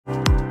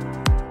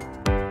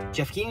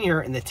Jeff Keenan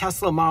here in the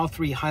Tesla Model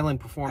 3 Highland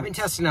Performance. I've been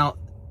testing out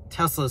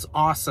Tesla's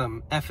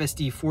awesome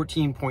FSD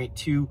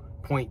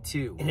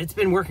 14.2.2, and it's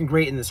been working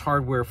great in this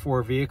hardware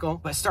 4 vehicle.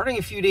 But starting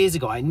a few days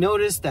ago, I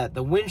noticed that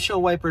the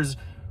windshield wipers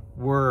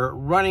were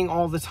running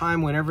all the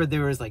time whenever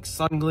there was like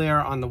sun glare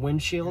on the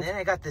windshield. And then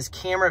I got this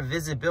camera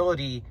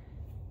visibility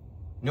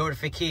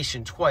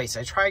notification twice.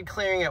 I tried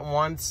clearing it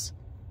once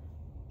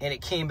and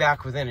it came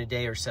back within a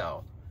day or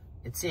so.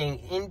 It's saying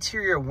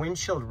interior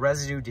windshield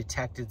residue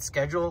detected,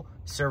 schedule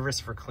service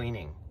for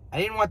cleaning. I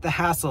didn't want the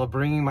hassle of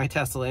bringing my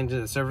Tesla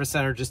into the service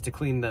center just to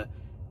clean the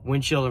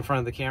windshield in front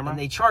of the camera. And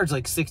they charge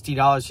like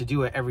 $60 to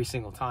do it every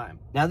single time.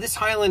 Now this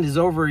Highland is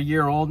over a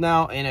year old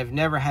now and I've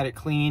never had it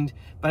cleaned,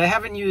 but I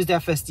haven't used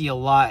FSD a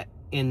lot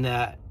in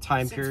that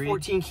time period. Since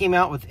 14 came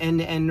out with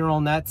end-to-end neural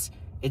nets,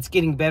 it's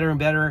getting better and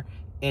better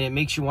and it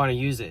makes you want to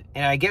use it.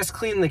 And I guess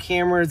cleaning the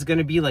camera is going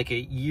to be like a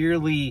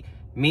yearly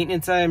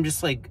maintenance item,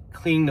 just like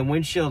cleaning the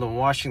windshield and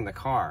washing the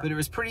car. But it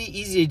was pretty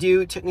easy to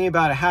do. It took me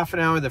about a half an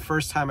hour the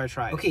first time I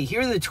tried. Okay, here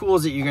are the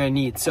tools that you're going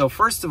to need. So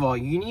first of all,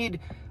 you need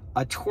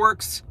a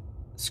Torx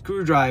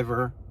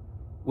screwdriver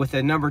with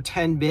a number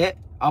 10 bit.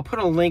 I'll put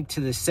a link to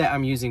the set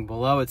I'm using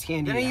below. It's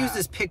handy. Then I used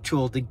this pick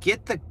tool to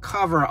get the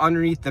cover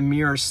underneath the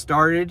mirror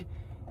started,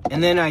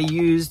 and then I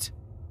used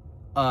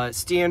a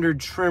standard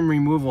trim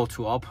removal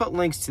tool. I'll put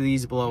links to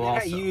these below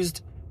also. I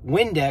used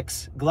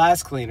Windex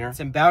glass cleaner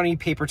and Bounty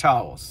paper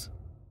towels.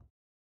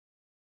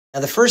 Now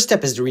the first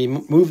step is to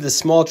remove the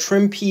small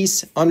trim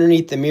piece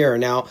underneath the mirror.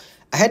 Now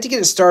I had to get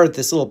it started with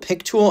this little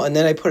pick tool, and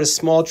then I put a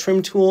small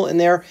trim tool in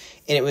there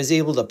and it was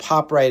able to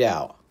pop right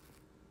out.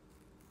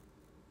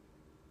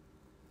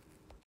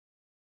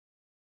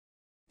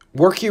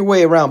 Work your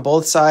way around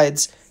both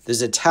sides.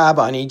 There's a tab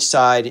on each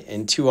side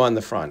and 2 on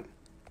the front.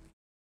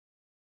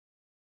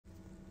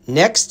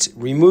 Next,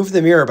 remove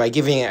the mirror by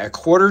giving it a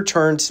quarter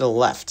turn to the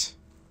left.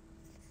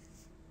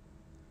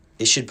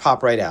 It should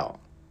pop right out.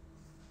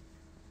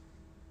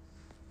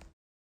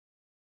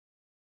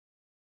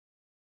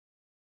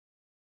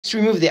 Next,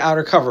 remove the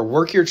outer cover.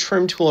 Work your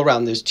trim tool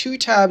around. There's 2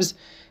 tabs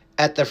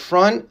at the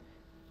front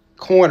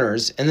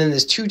corners, and then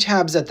there's 2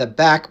 tabs at the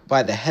back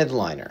by the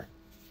headliner.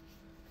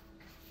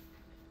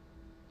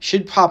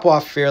 Should pop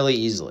off fairly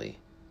easily.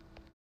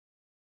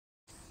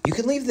 You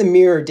can leave the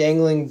mirror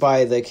dangling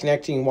by the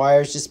connecting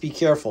wires, just be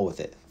careful with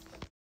it.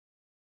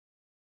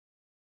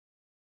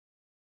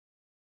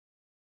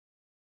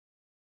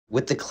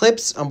 With the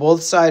clips on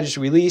both sides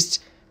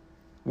released,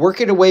 work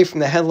it away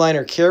from the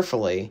headliner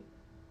carefully,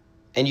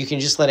 and you can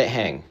just let it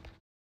hang.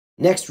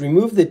 Next,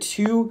 remove the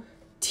 2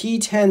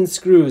 T10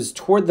 screws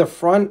toward the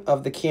front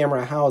of the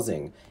camera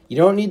housing. You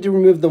don't need to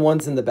remove the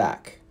ones in the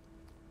back.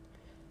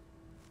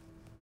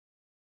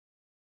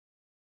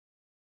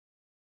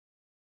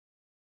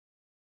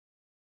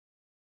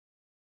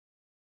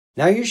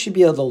 Now you should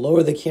be able to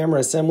lower the camera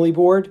assembly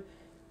board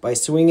by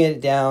swinging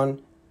it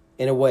down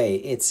and away.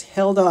 It's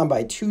held on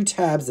by 2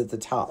 tabs at the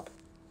top.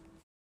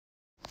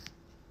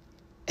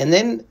 And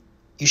then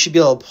you should be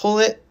able to pull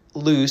it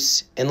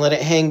loose and let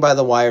it hang by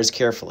the wires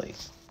carefully.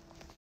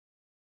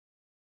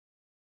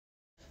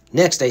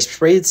 Next, I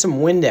sprayed some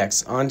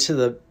Windex onto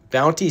the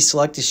Bounty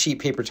Selected Sheet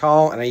paper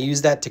towel, and I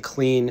used that to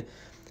clean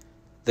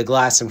the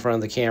glass in front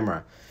of the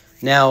camera.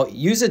 Now,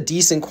 use a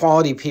decent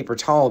quality paper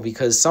towel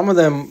because some of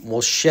them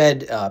will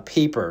shed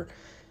paper.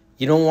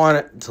 You don't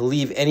want to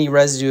leave any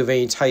residue of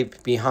any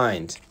type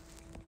behind.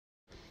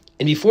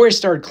 And before I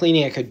started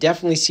cleaning, I could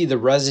definitely see the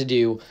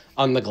residue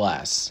on the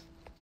glass.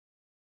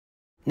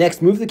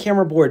 Next, move the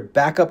camera board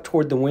back up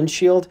toward the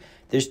windshield.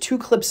 There's 2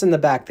 clips in the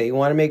back that you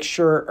want to make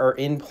sure are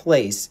in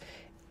place,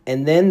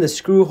 and then the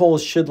screw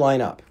holes should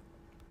line up.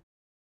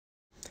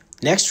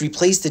 Next,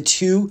 replace the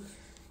 2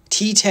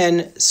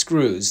 T10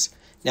 screws.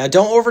 Now,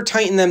 don't over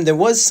tighten them. There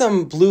was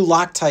some blue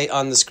Loctite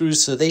on the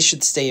screws, so they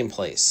should stay in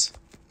place.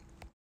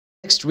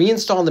 Next,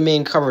 reinstall the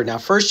main cover. Now,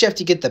 first you have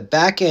to get the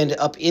back end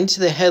up into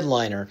the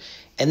headliner,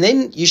 and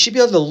then you should be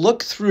able to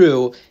look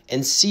through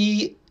and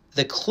see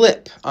the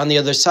clip on the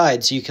other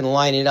side so you can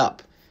line it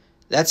up.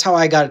 That's how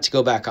I got it to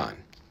go back on.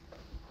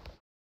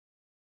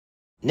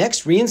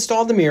 Next,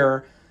 reinstall the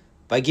mirror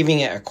by giving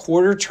it a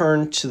quarter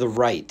turn to the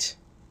right.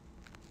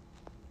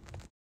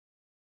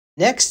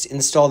 Next,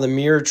 install the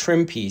mirror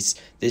trim piece.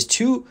 There's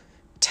 2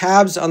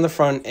 tabs on the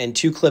front and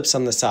 2 clips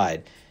on the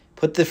side.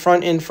 Put the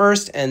front in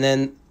first, and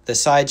then the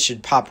side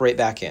should pop right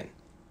back in.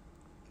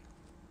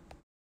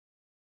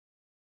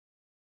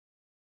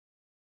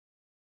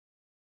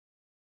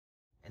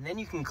 And then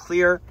you can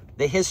clear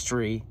the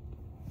history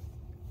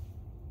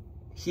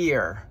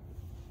here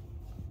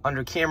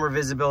under camera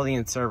visibility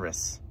and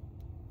service.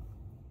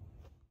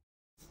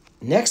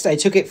 Next, I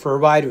took it for a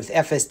ride with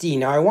FSD.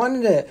 Now, I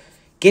wanted to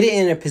get it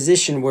in a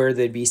position where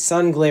there'd be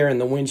sun glare in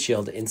the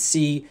windshield and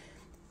see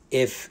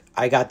if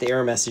I got the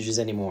error messages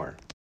anymore.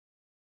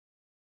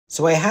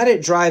 So I had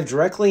it drive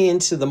directly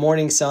into the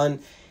morning sun,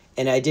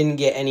 and I didn't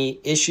get any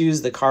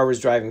issues. The car was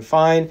driving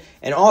fine.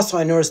 And also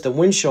I noticed the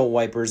windshield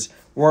wipers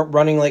weren't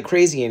running like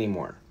crazy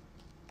anymore.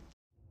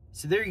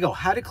 So there you go,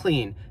 how to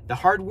clean the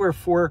hardware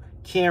 4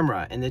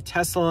 camera, and the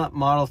Tesla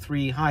Model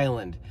 3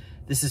 Highland.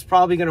 This is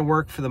probably going to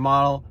work for the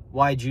Model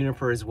Y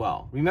Juniper as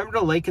well. Remember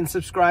to like and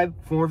subscribe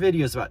for more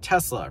videos about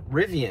Tesla,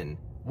 Rivian,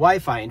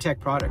 Wi-Fi, and tech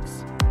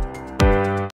products.